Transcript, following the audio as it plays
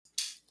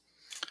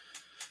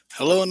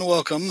Hello and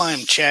welcome.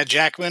 I'm Chad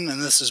Jackman,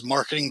 and this is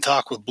Marketing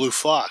Talk with Blue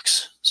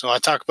Fox. So I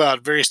talk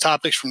about various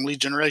topics from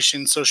lead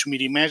generation, social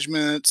media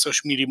management,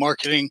 social media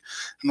marketing,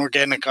 and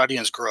organic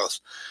audience growth.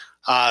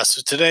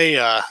 So today,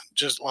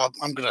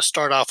 I'm going to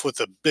start off with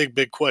a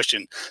big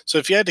question. So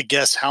if you had to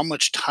guess how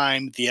much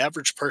time the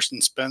average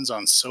person spends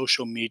on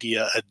social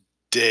media a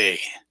day,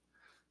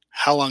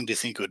 how long do you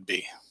think it would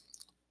be?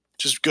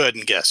 Just go ahead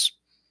and guess.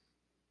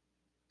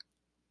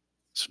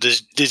 So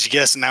did you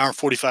guess an hour and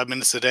 45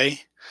 minutes a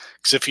day?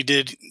 Because if you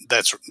did,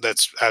 that's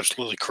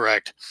absolutely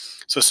correct.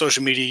 So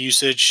social media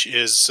usage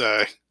is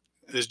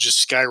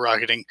just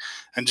skyrocketing,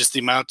 and just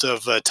the amount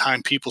of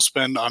time people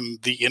spend on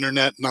the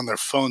internet and on their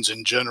phones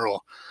in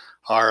general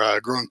are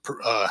growing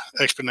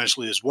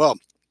exponentially as well.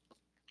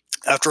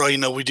 After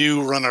all, we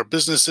do run our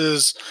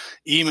businesses,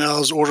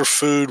 emails, order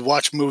food,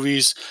 watch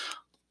movies.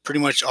 Pretty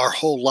much our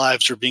whole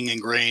lives are being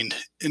ingrained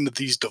into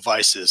these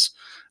devices,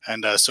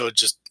 and so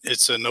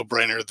it's a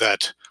no-brainer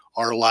that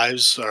our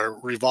lives are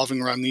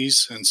revolving around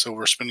these, and so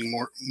we're spending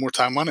more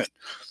time on it.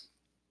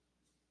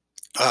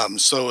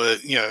 It's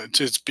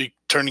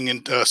turning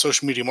into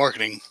social media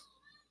marketing.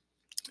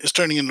 It's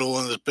turning into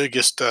one of the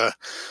biggest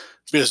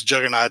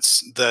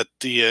juggernauts that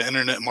the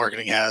internet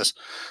marketing has.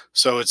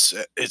 So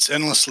it's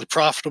endlessly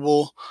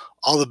profitable.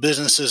 All the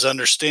businesses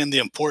understand the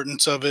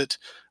importance of it,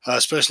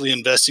 especially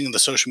investing in the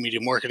social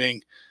media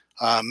marketing.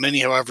 Many,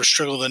 however,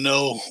 struggle to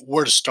know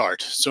where to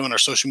start. So in our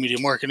social media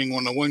marketing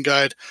 101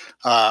 guide,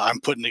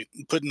 I'm putting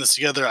this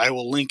together. I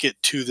will link it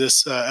to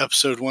this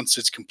episode once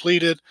it's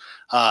completed.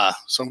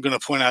 So I'm going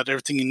to point out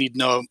everything you need to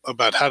know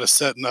about how to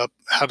set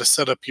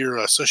up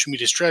your social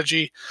media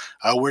strategy,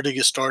 where to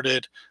get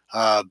started,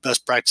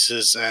 best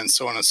practices, and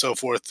so on and so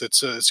forth.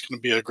 It's going to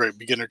be a great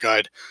beginner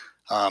guide.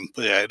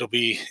 But yeah, it'll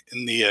be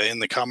in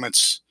the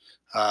comments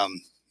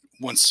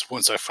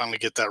once I finally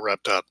get that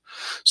wrapped up.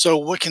 So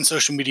what can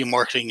social media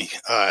marketing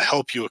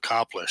help you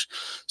accomplish?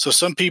 So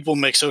some people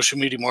make social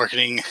media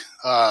marketing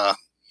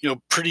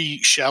pretty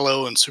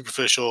shallow and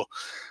superficial,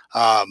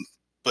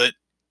 but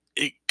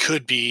it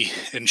could be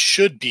and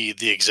should be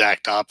the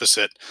exact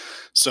opposite.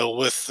 So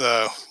with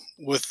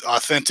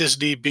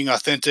authenticity, being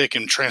authentic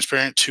and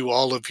transparent to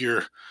all of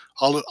your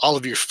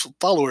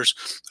followers,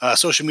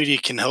 social media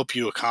can help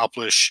you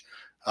accomplish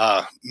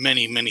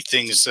many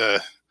things,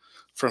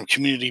 from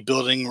community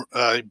building,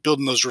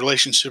 building those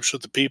relationships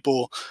with the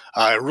people,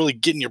 really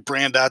getting your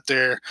brand out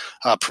there,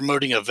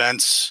 promoting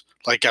events.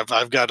 Like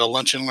I've got a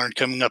lunch and learn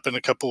coming up in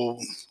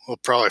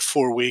probably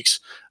 4 weeks,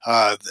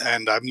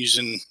 and I'm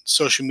using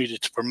social media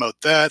to promote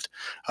that,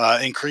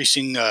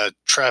 increasing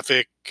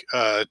traffic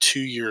to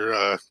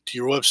your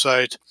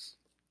website,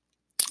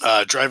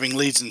 driving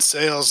leads and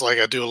sales. Like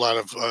I do a lot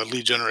of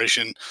lead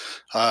generation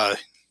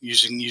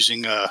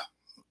using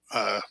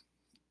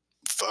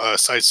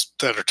sites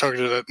that are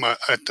targeted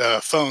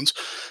at phones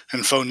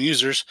and phone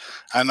users,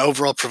 and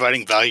overall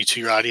providing value to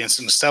your audience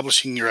and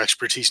establishing your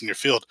expertise in your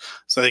field,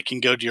 so they can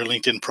go to your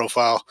LinkedIn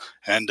profile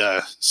and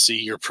see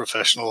your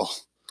professional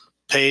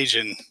page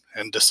and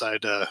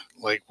decide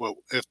what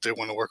if they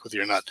want to work with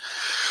you or not.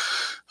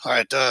 All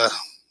right.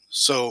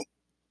 So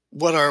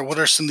what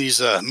are some of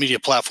these media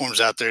platforms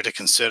out there to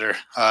consider?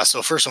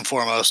 So first and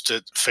foremost,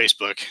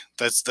 Facebook.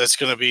 That's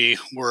going to be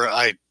where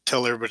I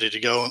tell everybody to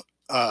go.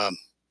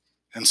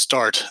 And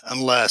start,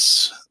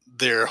 unless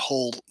their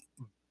whole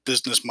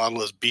business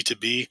model is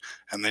B2B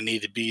and they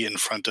need to be in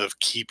front of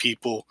key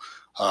people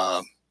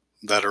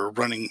that are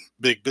running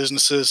big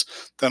businesses.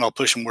 Then I'll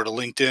push them more to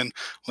LinkedIn.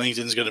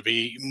 LinkedIn is going to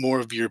be more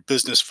of your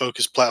business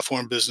focused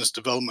platform, business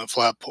development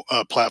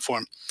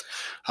platform.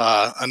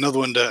 Another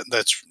one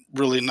that's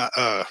really not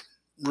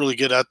really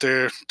good out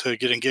there to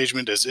get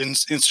engagement is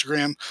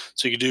Instagram.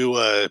 So you can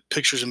do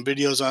pictures and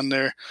videos on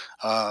there.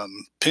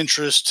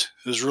 Pinterest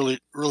is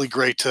really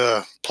great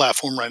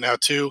platform right now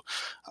too.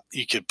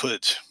 You could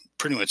put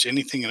pretty much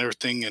anything and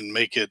everything and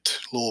make it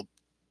little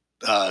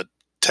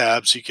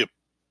tabs you could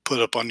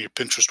put up on your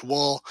Pinterest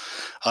wall.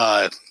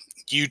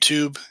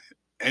 YouTube,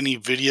 any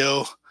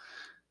video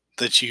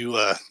that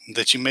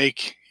you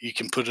make, you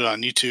can put it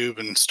on YouTube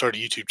and start a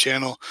YouTube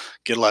channel,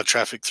 get a lot of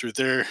traffic through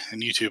there.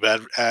 And YouTube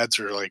ads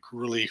are like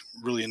really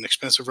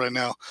inexpensive right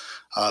now.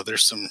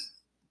 There's some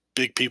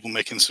big people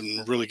making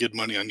some really good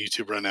money on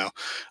YouTube right now.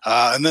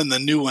 And then the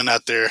new one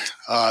out there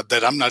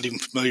that I'm not even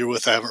familiar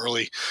with, I haven't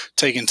really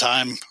taken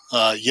time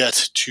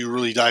yet to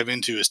really dive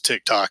into, is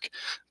TikTok.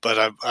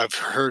 But I've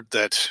heard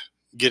that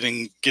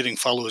getting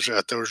followers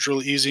out there is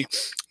really easy.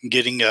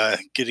 Getting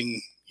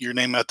your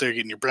name out there,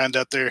 getting your brand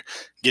out there,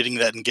 getting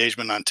that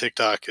engagement on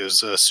TikTok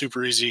is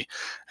super easy,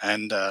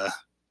 and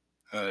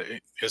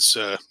it's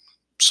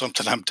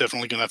something I'm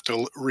definitely going to have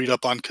to read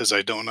up on, because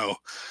I don't know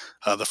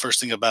the first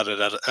thing about it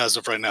as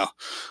of right now.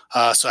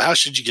 So how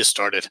should you get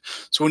started?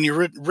 So when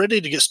you're ready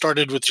to get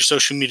started with your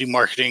social media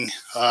marketing,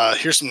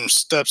 here's some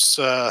steps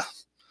I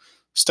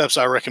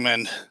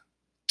recommend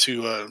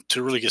to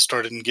really get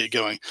started and get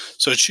going.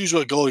 So choose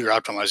what goal you're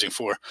optimizing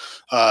for.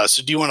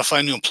 So do you want to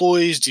find new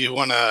employees? Do you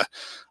want to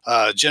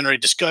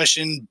generate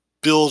discussion,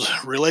 build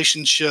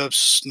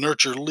relationships,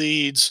 nurture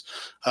leads.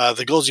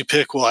 The goals you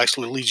pick will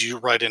actually lead you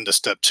right into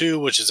step 2,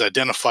 which is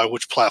identify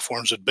which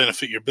platforms would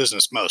benefit your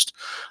business most.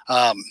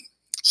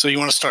 So you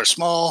want to start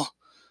small,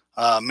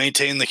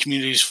 maintain the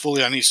communities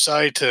fully on each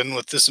site. And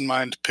with this in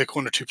mind, pick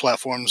 1 or 2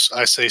 platforms.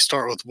 I say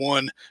start with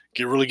one,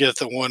 get really good at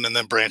the one, and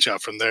then branch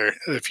out from there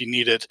if you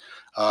need it.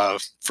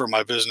 For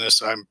my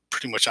business, I'm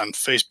pretty much on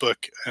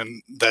Facebook,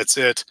 and that's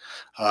it.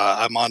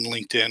 I'm on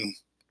LinkedIn,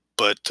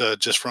 but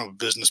just from a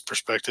business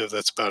perspective,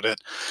 that's about it.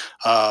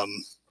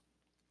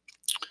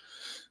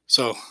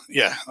 So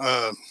yeah,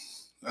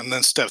 and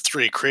then step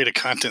 3, create a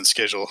content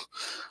schedule.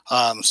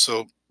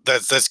 So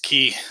that's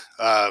key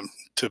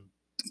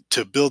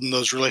to building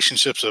those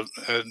relationships of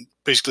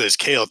basically as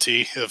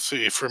KLT. If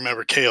you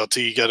remember KLT,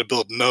 you got to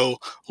build know,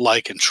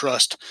 like, and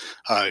trust,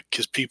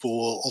 because people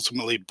will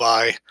ultimately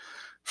buy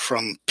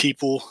from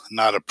people,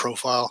 not a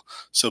profile.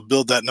 So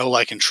build that know,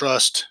 like, and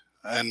trust.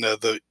 And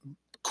the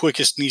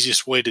quickest and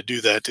easiest way to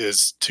do that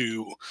is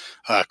to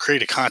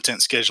create a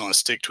content schedule and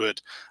stick to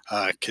it,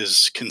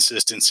 because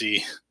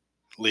consistency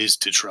leads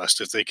to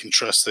trust. If they can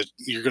trust that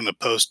you're going to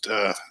post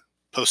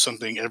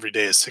something every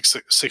day at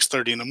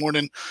 6:30 in the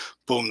morning,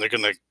 boom, they're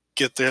going to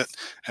get that,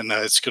 and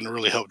it's going to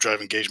really help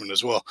drive engagement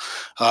as well.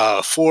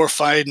 4,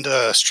 find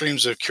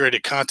streams of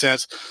curated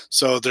content.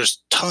 So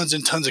there's tons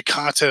and tons of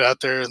content out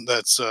there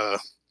that's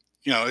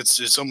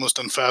it's almost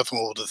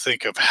unfathomable to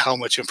think of how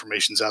much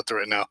information is out there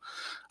right now.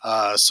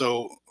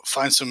 So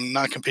find some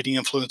non-competing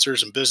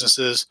influencers and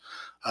businesses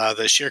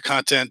that share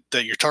content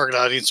that your target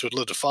audience would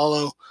love to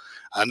follow,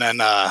 and then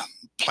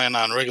plan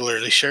on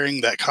regularly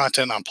sharing that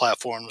content on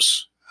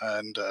platforms,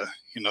 and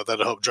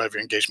that'll help drive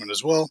your engagement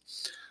as well.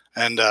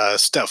 And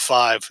step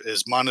 5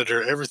 is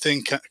monitor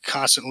everything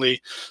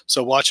constantly.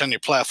 So watch on your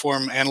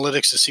platform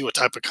analytics to see what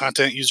type of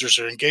content users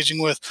are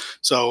engaging with.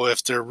 So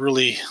if they're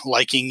really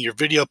liking your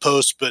video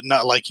posts but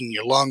not liking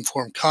your long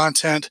form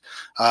content,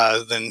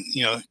 then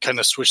kind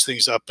of switch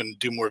things up and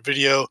do more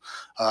video,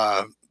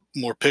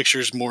 more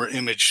pictures, more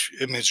image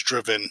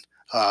driven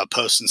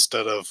posts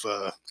instead of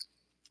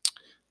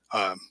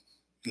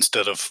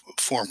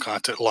form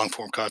content, long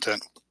form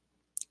content.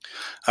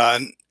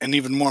 And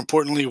even more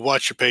importantly,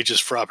 watch your pages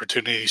for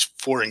opportunities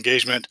for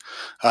engagement.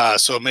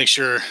 So make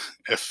sure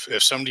if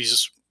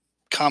somebody's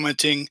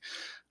commenting,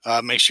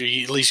 make sure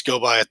you at least go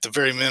by, at the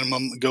very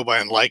minimum, go by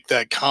and like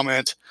that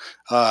comment.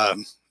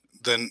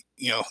 Then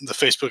the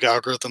Facebook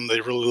algorithm, they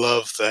really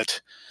love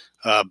that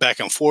back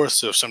and forth.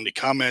 So if somebody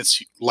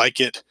comments, like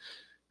it,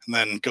 and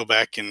then go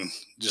back and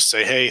just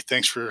say, hey,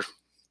 thanks,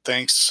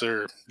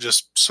 or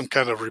just some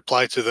kind of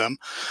reply to them.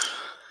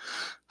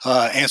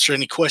 Answer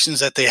any questions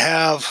that they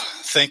have,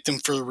 thank them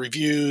for the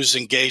reviews,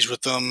 engage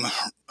with them,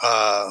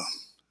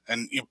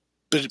 and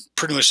but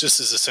pretty much this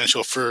is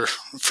essential for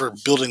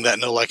building that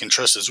know, like, and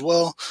trust as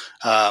well,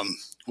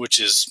 which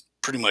is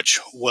pretty much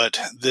what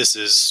this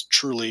is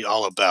truly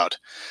all about.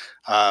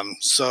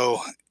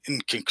 So in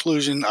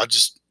conclusion, I'll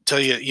just tell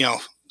you,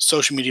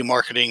 social media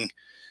marketing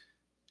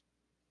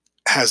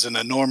has an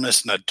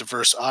enormous and a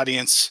diverse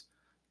audience.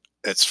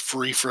 It's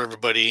free for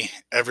everybody.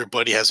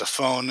 Everybody has a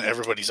phone.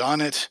 Everybody's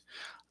on it.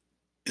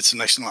 It's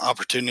an excellent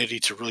opportunity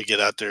to really get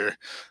out there,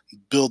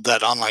 build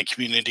that online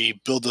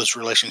community, build those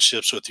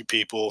relationships with your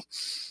people,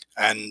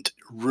 and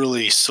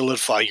really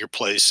solidify your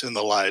place in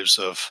the lives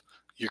of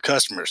your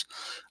customers.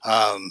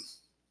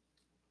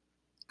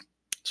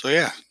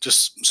 So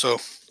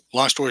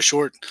long story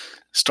short,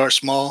 start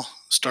small,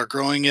 start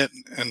growing it,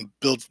 and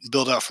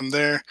build out from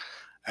there.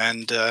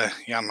 And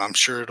I'm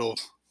sure it'll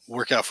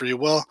work out for you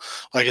well.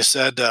 Like I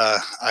said,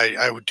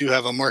 I do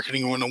have a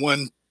marketing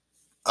 101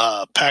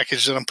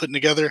 package that I'm putting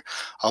together.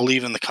 I'll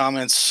leave in the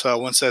comments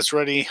once that's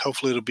ready.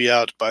 Hopefully it'll be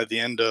out by the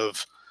end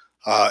of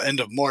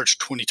March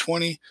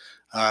 2020.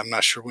 I'm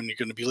not sure when you're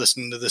going to be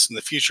listening to this in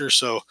the future,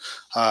 so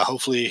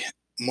hopefully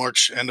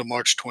end of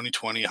March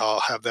 2020,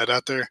 I'll have that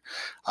out there.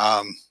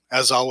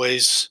 As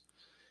always,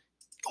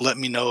 let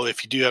me know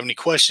if you do have any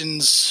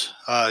questions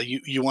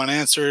you want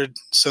answered.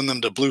 Send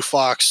them to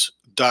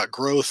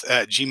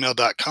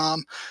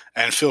bluefox.growth@gmail.com,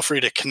 and feel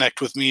free to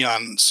connect with me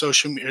on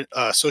social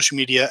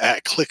media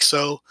at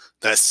Clixo.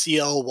 That's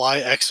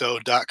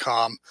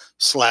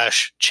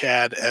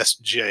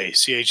CLYXO.com/ChadSJ,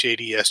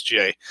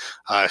 CHADSJ.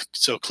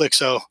 So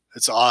Clixo,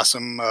 it's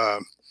awesome.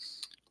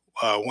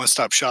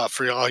 One-stop shop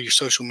for all your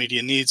social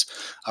media needs.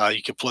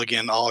 You can plug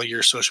in all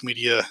your social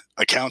media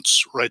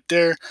accounts right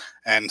there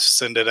and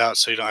send it out,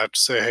 so you don't have to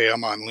say, hey,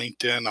 I'm on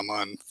LinkedIn, I'm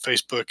on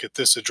Facebook at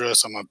this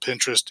address, I'm on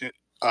Pinterest,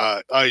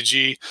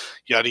 IG,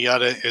 yada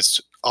yada. It's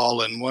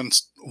all in one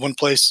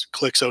place,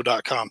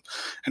 Clixo.com.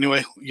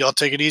 Anyway, y'all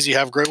take it easy,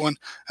 have a great one.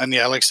 And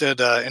yeah, like I said,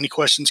 any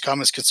questions,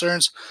 comments,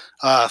 concerns,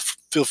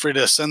 feel free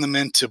to send them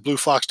in to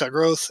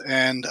bluefox.growth,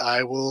 and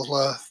I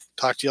will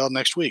talk to y'all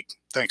next week.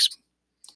 Thanks.